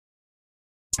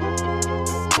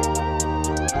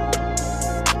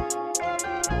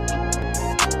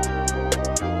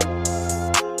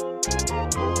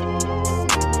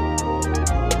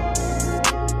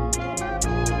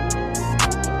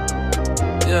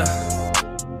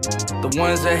The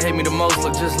ones that hate me the most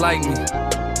look just like me.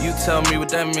 You tell me what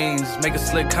that means. Make a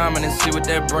slick comment and see what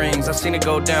that brings. I seen it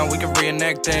go down, we can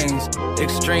reenact things.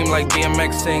 Extreme like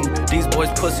BMXing. These boys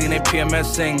pussy and they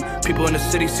PMSing. People in the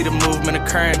city see the movement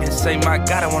occurring and say, my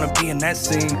God, I wanna be in that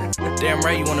scene. Damn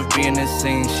right you wanna be in this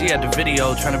scene. She had the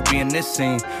video trying to be in this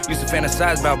scene. Used to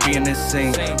fantasize about being this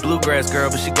scene. Bluegrass girl,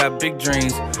 but she got big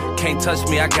dreams. Can't touch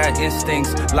me, I got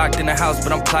instincts. Locked in the house,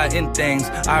 but I'm plotting things.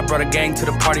 I brought a gang to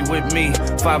the party with me.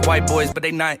 5 white boys, but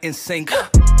they not in sync.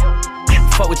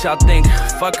 Fuck what y'all think,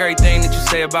 fuck everything that you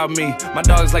say about me. My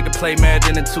dogs like to play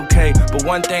Madden in 2K, but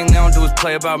one thing they don't do is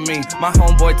play about me. My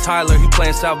homeboy Tyler, he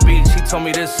playing South Beach. He told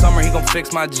me this summer he gon'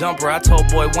 fix my jumper. I told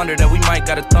Boy Wonder that we might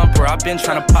got a thumper. I been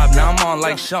tryna pop, now I'm on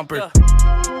like Shumpert.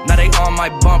 Now they on my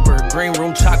bumper. Green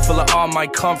room chock full of all my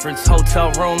comforts.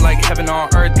 Hotel room like heaven on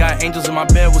earth. Got angels in my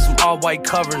bed with some all white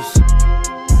covers.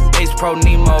 Ace Pro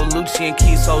Nemo, Lucci and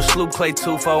Kiso, Sloop Clay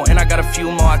Tufo, and I got a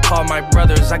few more I call my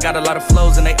brothers. I got a lot of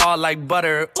flows and they all like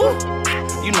butter. Ooh,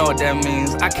 you know what that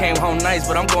means. I came home nice,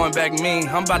 but I'm going back mean.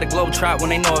 I'm about to globetrot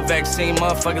when they know a vaccine.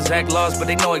 Motherfuckers act lost, but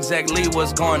they know exactly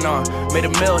what's going on. Made a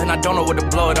meal and I don't know what to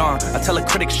blow it on. I tell a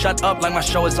critic shut up like my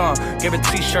show is on. Gave a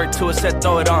t-shirt to her, said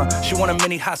throw it on. She want a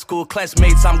mini high school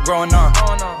classmates I'm growing on.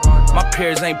 My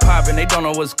peers ain't popping, they don't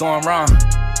know what's going wrong.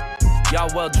 Y'all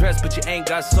well dressed, but you ain't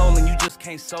got soul and you just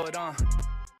can't sew it on.